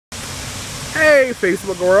Hey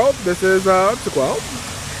Facebook world, this is Tuquel.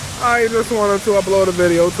 I just wanted to upload a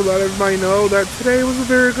video to let everybody know that today was a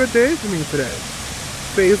very good day for me today.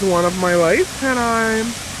 Phase 1 of my life, and I'm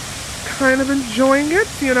kind of enjoying it,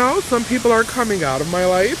 you know. Some people are coming out of my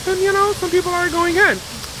life, and you know, some people are going in.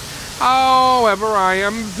 However, I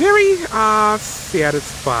am very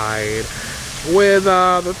satisfied with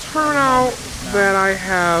the turnout that I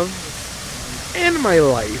have in my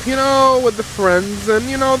life, you know, with the friends and,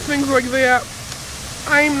 you know, things like that.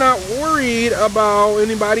 I'm not worried about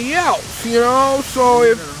anybody else, you know, so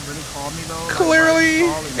if clearly,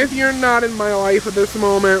 if you're not in my life at this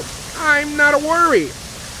moment, I'm not worried.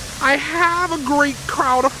 I have a great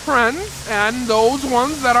crowd of friends, and those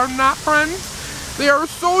ones that are not friends, they are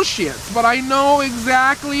associates, but I know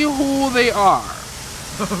exactly who they are.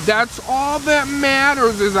 That's all that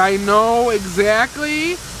matters, is I know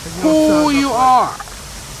exactly who you are.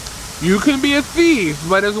 You can be a thief,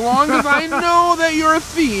 but as long as I know that you're a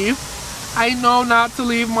thief, I know not to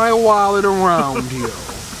leave my wallet around you.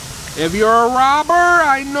 If you're a robber,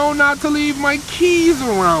 I know not to leave my keys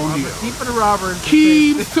around you.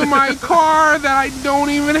 Keys to my car that I don't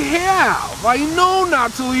even have. I know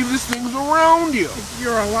not to leave these things around you. If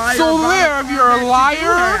you're a liar, so there, if you're a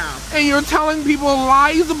liar and you're telling people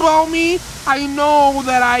lies about me, I know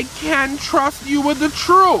that I can trust you with the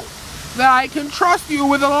truth. That I can trust you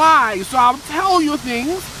with a lie. So I'll tell you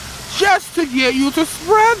things just to get you to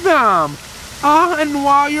spread them. And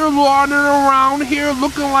while you're wandering around here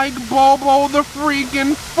looking like Bobo the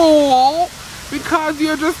freaking fool, because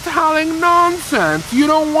you're just telling nonsense. You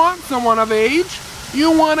don't want someone of age,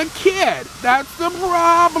 you want a kid. That's the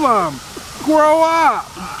problem. Grow up.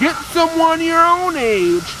 Get someone your own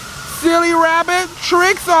age. Silly rabbit,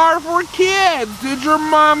 tricks are for kids. Did your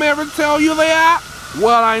mom ever tell you that?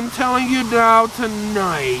 Well, I'm telling you now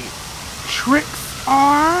tonight. Tricks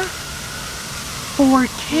are for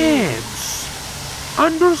kids.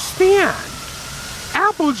 Understand,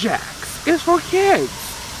 Apple Jacks is for kids.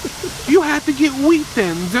 You have to get Wheat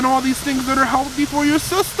Thins and all these things that are healthy for your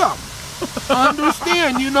system.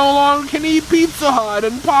 Understand, you no longer can eat Pizza Hut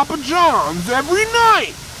and Papa John's every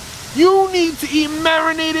night. You need to eat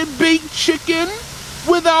marinated baked chicken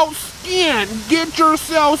without skin. Get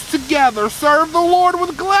yourselves together. Serve the Lord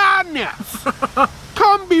with gladness.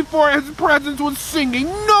 Come before his presence with singing.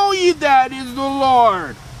 Know ye that is the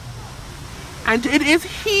Lord. And it is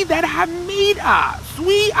he that hath made us.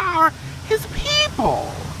 We are his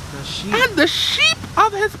people. And the sheep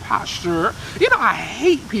of his pasture. You know, I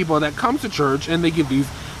hate people that come to church and they get these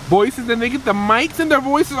voices and they get the mics and their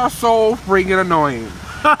voices are so freaking annoying.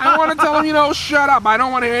 I want to tell them, you know, shut up. I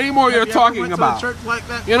don't want to hear any more you're talking about.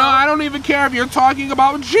 You know, I don't even care if you're talking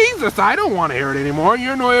about Jesus. I don't want to hear it anymore.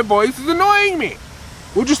 Your annoying voice is annoying me.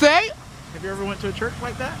 What'd you say? Have you ever went to a church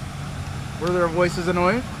like that? Were their voices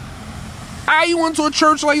annoying? I went to a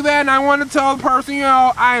church like that and I want to tell the person, you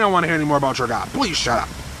know, I don't want to hear any more about your God. Please shut up.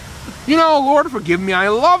 You know, Lord, forgive me. I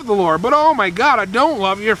love the Lord, but oh my God, I don't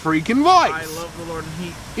love your freaking voice. I love the Lord, and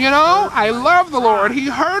he you know, I love the Lord. He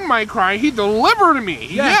heard my cry. He delivered me.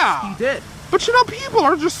 Yes, yeah. he did. But you know, people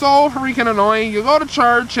are just so freaking annoying. You go to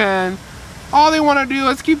church and all they want to do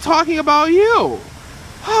is keep talking about you.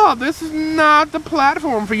 Oh, this is not the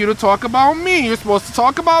platform for you to talk about me. You're supposed to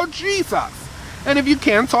talk about Jesus. And if you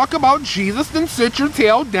can't talk about Jesus, then sit your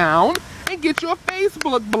tail down and get you a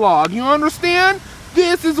Facebook blog. You understand?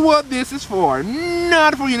 This is what this is for.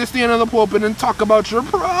 Not for you to stand on the pulpit and talk about your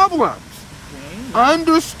problems. Okay.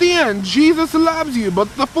 Understand, Jesus loves you, but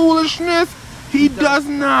the foolishness, he does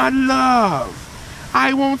not love.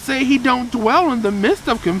 I won't say he don't dwell in the midst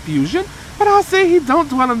of confusion, but I'll say he don't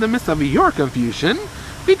dwell in the midst of your confusion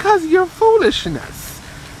because your foolishness.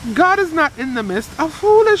 God is not in the midst of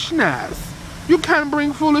foolishness. You can't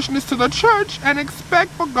bring foolishness to the church and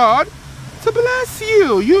expect for God to bless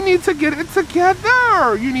you. You need to get it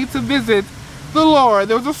together. You need to visit the Lord.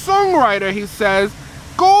 There was a songwriter, he says,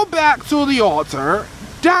 go back to the altar,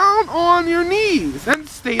 down on your knees, and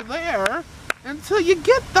stay there until you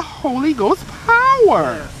get the Holy Ghost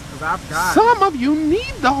power. Yes, 'cause I've got Some of you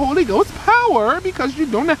need the Holy Ghost power because you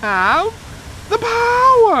don't have the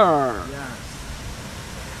power. Yes.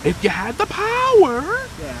 If you had the power,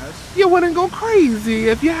 Yes. you wouldn't go crazy.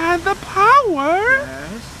 If you had the power,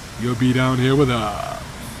 Yes. you'll be down here with us.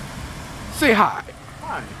 Say hi.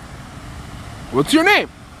 Hi. What's your name?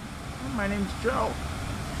 My name's Joe.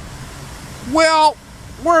 Well,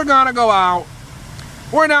 we're gonna go out.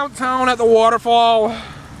 We're downtown at the waterfall.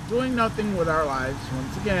 Doing nothing with our lives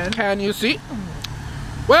once again. Can you see?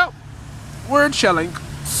 Well, we're chilling.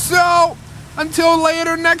 So, until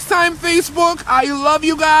later, next time, Facebook, I love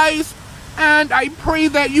you guys. And I pray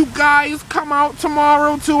that you guys come out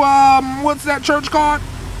tomorrow to, what's that church called?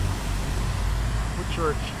 What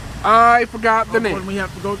church? I forgot the When name. we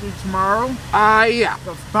have to go through tomorrow? Yeah.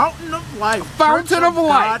 The Fountain of Life. Fountain Church of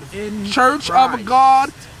Life. God in Church Christ. of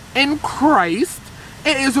God in Christ.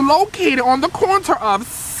 It is located on the corner of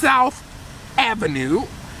South Avenue.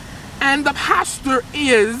 And the pastor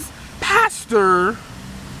is Pastor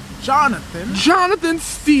Jonathan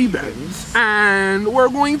Stevens. And we're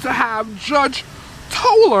going to have Judge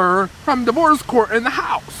Toller from divorce court in the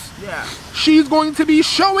house. Yeah. She's going to be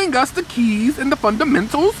showing us the keys and the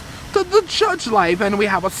fundamentals to the judge life. And we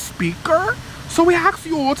have a speaker. So we ask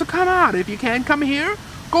you all to come out. If you can't come here,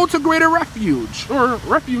 go to Greater Refuge, or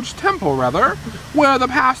Refuge Temple rather, where the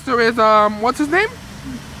pastor is, what's his name?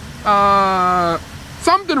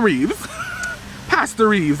 Something Reeves. Pastor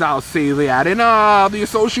Reeves, I'll say that. And the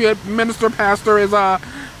associate minister pastor is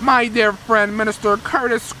my dear friend, Minister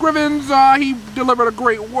Curtis Scrivens. He delivered a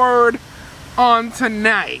great word on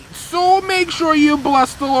tonight. So make sure you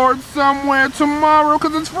bless the Lord somewhere tomorrow,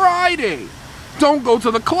 because it's Friday. Don't go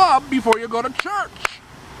to the club before you go to church.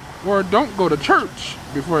 Or don't go to church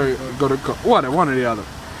before you go to one or the other.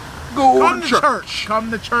 Come to church.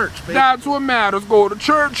 Come to church, baby. That's what matters. Go to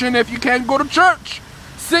church. And if you can't go to church,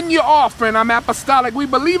 send your offering. I'm apostolic. We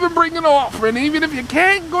believe in bringing an offering. Even if you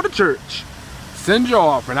can't go to church, send your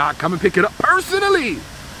offering. I'll come and pick it up personally.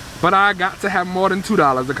 But I got to have more than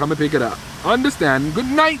 $2 to come and pick it up. Understand? Good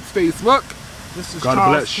night, Facebook. This is God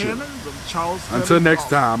Charles bless you. Cannons of Charles Until Cannons next Golf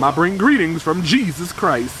time, I Club. bring greetings from Jesus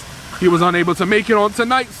Christ. He was unable to make it on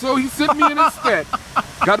tonight, so he sent me in instead.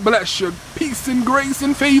 God bless you. Peace and grace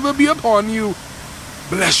and favor be upon you.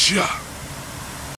 Bless you.